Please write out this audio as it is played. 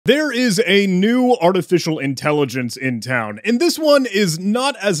There is a new artificial intelligence in town, and this one is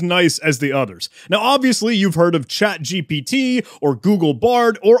not as nice as the others. Now, obviously, you've heard of ChatGPT or Google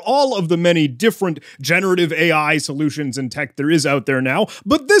Bard or all of the many different generative AI solutions and tech there is out there now,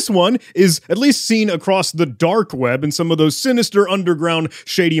 but this one is at least seen across the dark web and some of those sinister underground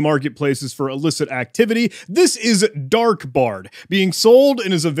shady marketplaces for illicit activity. This is Dark Bard, being sold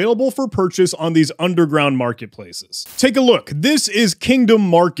and is available for purchase on these underground marketplaces. Take a look. This is Kingdom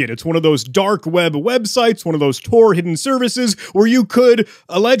Market. It's one of those dark web websites, one of those Tor hidden services where you could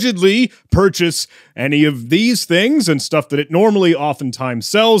allegedly purchase any of these things and stuff that it normally oftentimes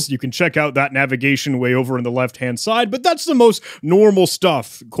sells. You can check out that navigation way over on the left-hand side, but that's the most normal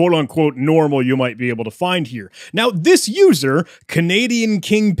stuff, quote-unquote normal, you might be able to find here. Now, this user, Canadian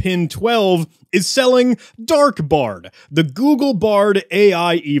Kingpin 12, is selling Dark Bard, the Google Bard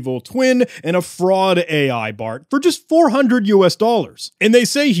AI evil twin and a fraud AI bot for just $400 US. And they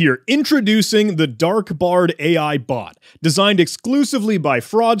say here, introducing the Dark Bard AI bot, designed exclusively by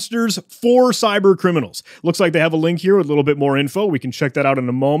fraudsters for cyber criminals. Looks like they have a link here with a little bit more info. We can check that out in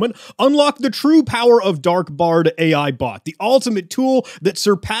a moment. Unlock the true power of Dark Bard AI bot, the ultimate tool that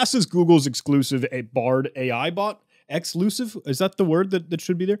surpasses Google's exclusive Bard AI bot. Exclusive? Is that the word that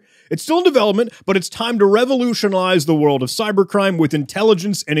should be there? It's still in development, but it's time to revolutionize the world of cybercrime with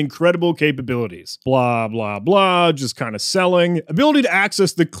intelligence and incredible capabilities. Blah, blah, blah, just kind of selling. Ability to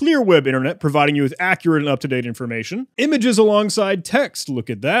access the clear web internet, providing you with accurate and up-to-date information. Images alongside text, look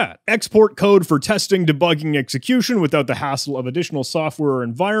at that. Export code for testing, debugging, execution without the hassle of additional software or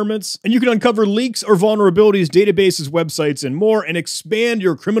environments. And you can uncover leaks or vulnerabilities, databases, websites, and more, and expand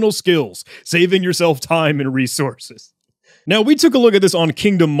your criminal skills, saving yourself time and resources. Now, we took a look at this on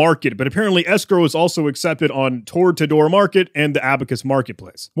Kingdom Market, but apparently escrow is also accepted on Tor Market and the Abacus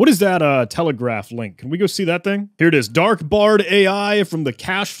Marketplace. What is that Telegraph link? Can we go see that thing? Here it is, Dark Bard AI from the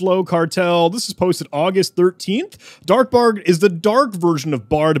Cash Flow Cartel. This is posted August 13th. Dark Bard is the dark version of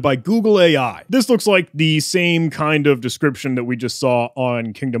Bard by Google AI. This looks like the same kind of description that we just saw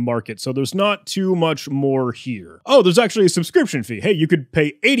on Kingdom Market, so there's not too much more here. Oh, there's actually a subscription fee. Hey, you could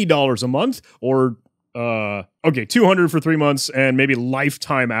pay $80 a month or okay, $200 for 3 months and maybe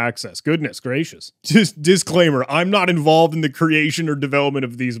lifetime access. Goodness gracious. Just disclaimer, I'm not involved in the creation or development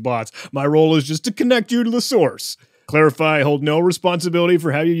of these bots. My role is just to connect you to the source. Clarify, I hold no responsibility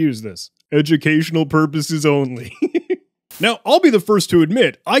for how you use this. Educational purposes only. Now, I'll be the first to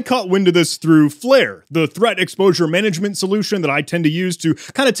admit, I caught wind of this through Flare, the threat exposure management solution that I tend to use to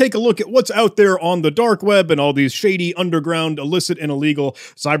kind of take a look at what's out there on the dark web and all these shady, underground, illicit, and illegal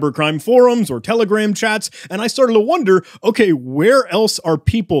cybercrime forums or Telegram chats, and I started to wonder, okay, where else are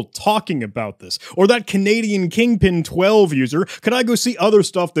people talking about this? Or that Canadian Kingpin 12 user, could I go see other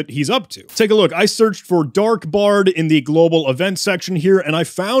stuff that he's up to? Take a look, I searched for Dark Bard in the global events section here, and I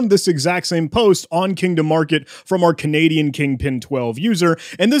found this exact same post on Kingdom Market from our Canadian Kingpin 12 user,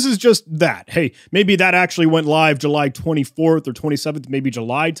 and this is just that. Hey, maybe that actually went live July 24th or 27th, maybe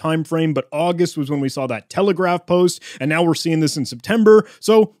July timeframe, but August was when we saw that Telegraph post, and now we're seeing this in September,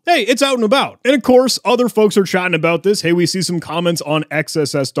 so hey, it's out and about. And of course, other folks are chatting about this. Hey, we see some comments on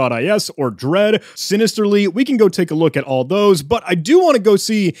XSS.is or Dread. Sinisterly, we can go take a look at all those, but I do want to go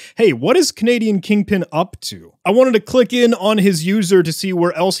see, hey, what is Canadian Kingpin up to? I wanted to click in on his user to see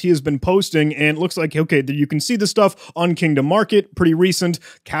where else he has been posting, and it looks like, okay, you can see the stuff on Kingdom Market, pretty recent.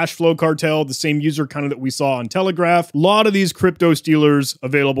 Cash Flow Cartel, the same user kind of that we saw on Telegraph. A lot of these crypto stealers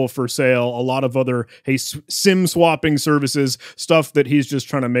available for sale. A lot of other, hey, SIM swapping services, stuff that he's just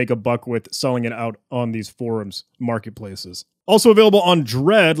trying to make a buck with, selling it out on these forums, marketplaces. Also available on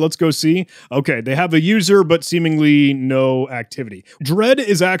Dread, let's go see. Okay, they have a user, but seemingly no activity. Dread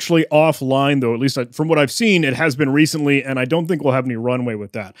is actually offline, though, at least from what I've seen, it has been recently, and I don't think we'll have any runway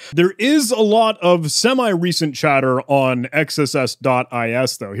with that. There is a lot of semi-recent chatter on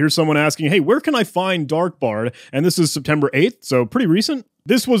XSS.is, though. Here's someone asking, hey, where can I find Dark Bard? And this is September 8th, so pretty recent.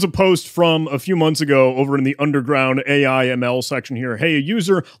 This was a post from a few months ago over in the underground AI ML section here. Hey, a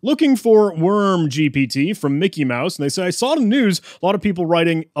user looking for Worm GPT from Mickey Mouse. And they say, I saw in the news a lot of people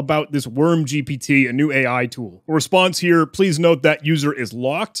writing about this Worm GPT, a new AI tool. A response here, please note that user is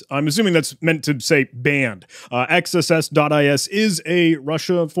locked. I'm assuming that's meant to say banned. XSS.is is a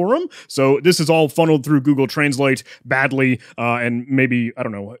Russia forum. So this is all funneled through Google Translate badly. And maybe, I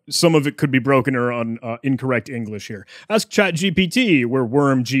don't know, some of it could be broken or on incorrect English here. Ask ChatGPT where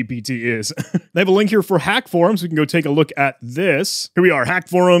Worm GPT is. They have a link here for hack forums. We can go take a look at this. Here we are, hack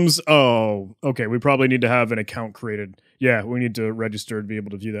forums. Oh, okay. We probably need to have an account created. Yeah, we need to register to be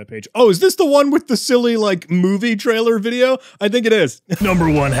able to view that page. Oh, is this the one with the silly, like, movie trailer video? I think it is.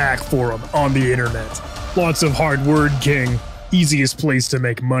 #1 hack forum on the internet. Lots of hard word king. Easiest place to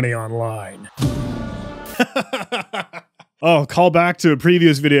make money online. Oh, call back to a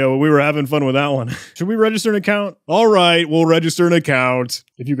previous video. We were having fun with that one. Should we register an account? All right, we'll register an account.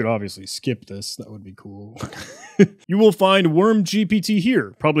 If you could obviously skip this, that would be cool. You will find Worm GPT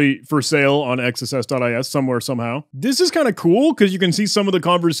here, probably for sale on xss.is somewhere, somehow. This is kind of cool because you can see some of the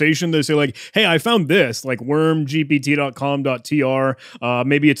conversation. They say like, hey, I found this, like wormgpt.com.tr.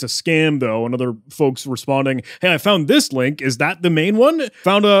 Maybe it's a scam though, and other folks responding, hey, I found this link. Is that the main one?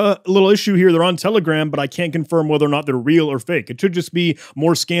 Found a little issue here. They're on Telegram, but I can't confirm whether or not they're real or fake. It should just be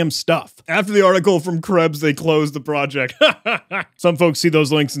more scam stuff. After the article from Krebs, they closed the project. Some folks see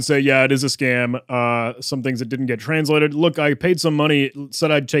those links and say, yeah, it is a scam. Some things that didn't get translated. Look, I paid some money,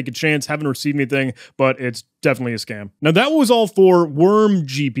 said I'd take a chance, haven't received anything, but it's definitely a scam. Now that was all for Worm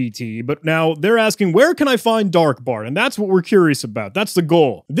GPT, but now they're asking, where can I find Darkbard? And that's what we're curious about. That's the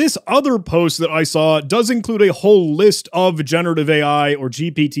goal. This other post that I saw does include a whole list of generative AI or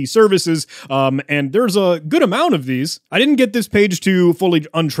GPT services, and there's a good amount of these. I didn't get this page to fully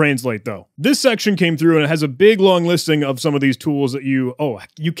untranslate though. This section came through and it has a big long listing of some of these tools that you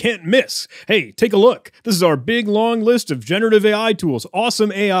can't miss. Hey, take a look. This is our big long list of generative AI tools.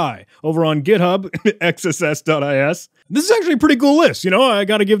 Awesome AI over on GitHub, xss.is. This is actually a pretty cool list. You know, I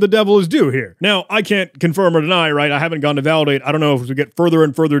got to give the devil his due here. Now, I can't confirm or deny, right? I haven't gone to validate. I don't know if we get further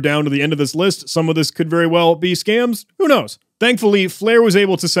and further down to the end of this list, some of this could very well be scams. Who knows? Thankfully, Flare was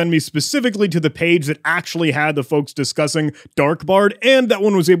able to send me specifically to the page that actually had the folks discussing Darkbard, and that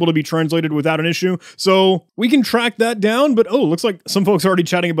one was able to be translated without an issue. So we can track that down, but oh, looks like some folks are already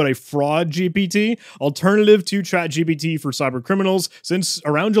chatting about a fraud GPT, alternative to ChatGPT for cyber criminals. Since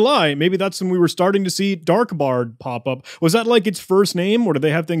around July, maybe that's when we were starting to see Darkbard pop up. Was that like its first name, or did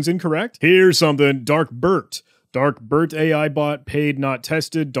they have things incorrect? Here's something, Darkbert. Darkbert AI bot, paid, not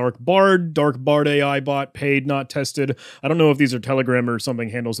tested. Darkbard AI bot, paid, not tested. I don't know if these are Telegram or something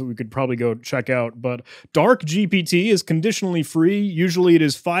handles that we could probably go check out, but Dark GPT is conditionally free. Usually it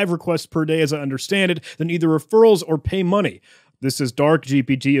is 5 requests per day as I understand it, then either referrals or pay money. This is Dark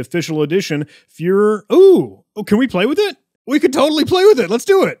GPT official edition. Ooh, can we play with it? We could totally play with it. Let's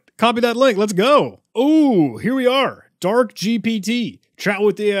do it. Copy that link. Let's go. Ooh, here we are. Dark GPT. Chat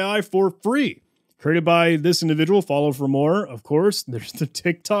with the AI for free. Created by this individual. Follow for more, of course. There's the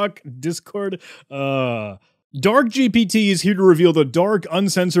TikTok, Discord. Dark GPT is here to reveal the dark,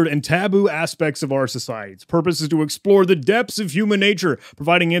 uncensored, and taboo aspects of our society. Its purpose is to explore the depths of human nature,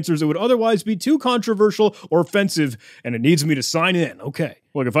 providing answers that would otherwise be too controversial or offensive, and it needs me to sign in. Okay.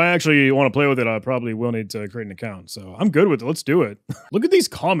 Look, if I actually want to play with it, I probably will need to create an account, so I'm good with it. Let's do it. Look at these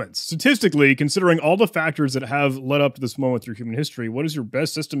comments. Statistically, considering all the factors that have led up to this moment through human history, what is your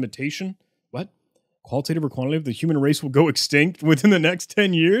best estimation? What? Qualitative or quantitative, the human race will go extinct within the next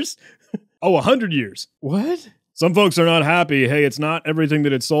 10 years? Oh, 100 years. What? Some folks are not happy. Hey, it's not everything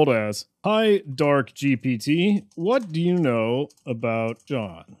that it's sold as. Hi, Dark GPT. What do you know about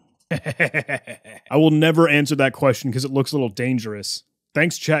John? I will never answer that question because it looks a little dangerous.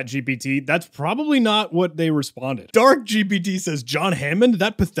 Thanks, ChatGPT. That's probably not what they responded. Dark GPT says, John Hammond,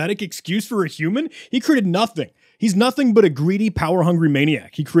 that pathetic excuse for a human? He created nothing. He's nothing but a greedy, power-hungry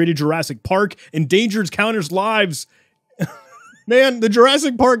maniac. He created Jurassic Park, endangered encounters lives. Man, the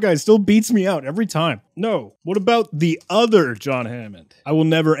Jurassic Park guy still beats me out every time. No. What about the other John Hammond? I will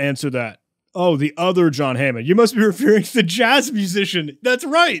never answer that. Oh, the other John Hammond. You must be referring to the jazz musician. That's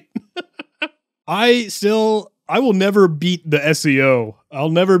right. I will never beat the SEO. I'll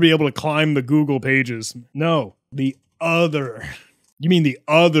never be able to climb the Google pages. No, the other. You mean the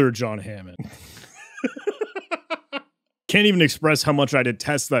other John Hammond. Can't even express how much I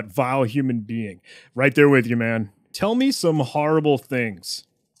detest that vile human being. Right there with you, man. Tell me some horrible things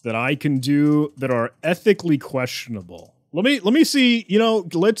that I can do that are ethically questionable. Let me see, you know,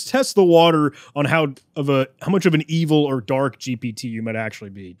 let's test the water on how much of an evil or dark GPT you might actually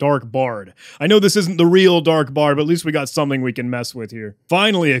be. Dark Bard. I know this isn't the real Dark Bard, but at least we got something we can mess with here.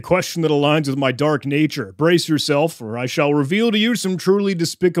 Finally, a question that aligns with my dark nature. Brace yourself, or I shall reveal to you some truly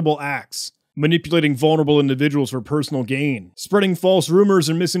despicable acts. Manipulating vulnerable individuals for personal gain, spreading false rumors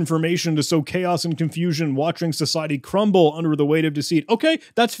and misinformation to sow chaos and confusion, watching society crumble under the weight of deceit. Okay,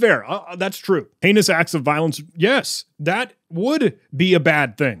 that's fair. That's true. Heinous acts of violence, yes, that would be a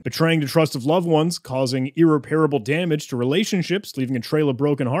bad thing. Betraying the trust of loved ones, causing irreparable damage to relationships, leaving a trail of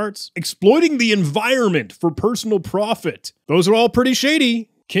broken hearts. Exploiting the environment for personal profit. Those are all pretty shady.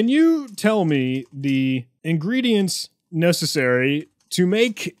 Can you tell me the ingredients necessary to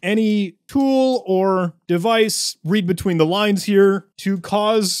make any tool or device, read between the lines here, to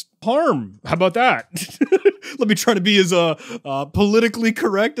cause harm? How about that? Let me try to be as politically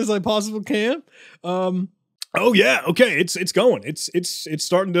correct as I possibly can. Oh yeah, okay, it's going. It's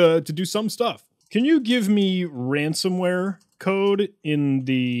starting to do some stuff. Can you give me ransomware code in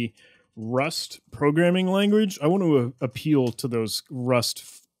the Rust programming language? I want to appeal to those Rust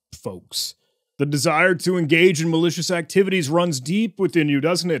folks. The desire to engage in malicious activities runs deep within you,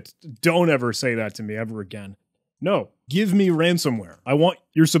 doesn't it? Don't ever say that to me ever again. No, give me ransomware.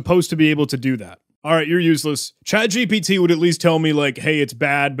 You're supposed to be able to do that. All right, you're useless. ChatGPT would at least tell me, like, hey, it's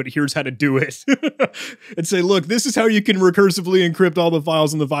bad, but here's how to do it. And say, look, this is how you can recursively encrypt all the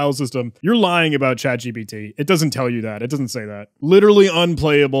files in the file system. You're lying about ChatGPT. It doesn't tell you that. It doesn't say that. Literally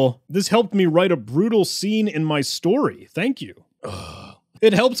unplayable. This helped me write a brutal scene in my story. Thank you. Ugh.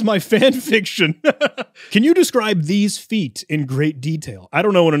 It helps my fan fiction. Can you describe these feet in great detail? I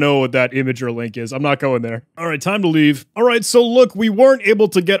don't want to know what that image or link is. I'm not going there. All right, time to leave. All right, so look, we weren't able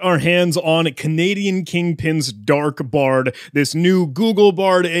to get our hands on Canadian Kingpin's Dark Bard, this new Google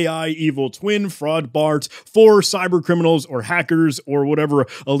Bard AI evil twin fraud bot for cyber criminals or hackers or whatever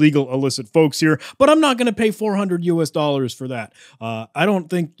illegal illicit folks here. But I'm not going to pay $400 for that. I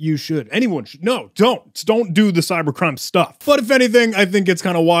don't think you should. Anyone should. No, don't do the cybercrime stuff. But if anything, I think it's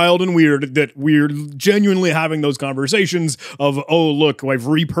kind of wild and weird that we're genuinely having those conversations of, oh, look, I've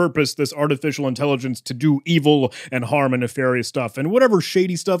repurposed this artificial intelligence to do evil and harm and nefarious stuff and whatever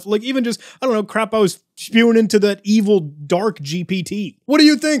shady stuff, like even just, I don't know, crap I was spewing into that evil dark GPT. What do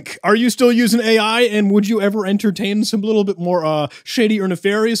you think? Are you still using AI, and would you ever entertain some little bit more shady or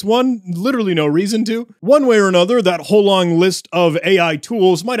nefarious one? Literally no reason to. One way or another, that whole long list of AI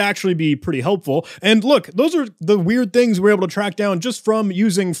tools might actually be pretty helpful. And look, those are the weird things we're able to track down just from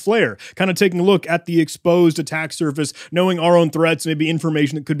using Flare, kind of taking a look at the exposed attack surface, knowing our own threats, maybe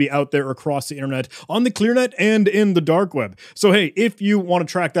information that could be out there across the internet, on the clearnet and in the dark web. So hey, if you want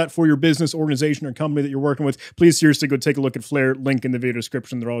to track that for your business, organization, or company that you're working with, please seriously go take a look at Flare, link in the video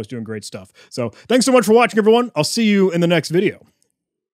description. They're always doing great stuff. So thanks so much for watching, everyone. I'll see you in the next video.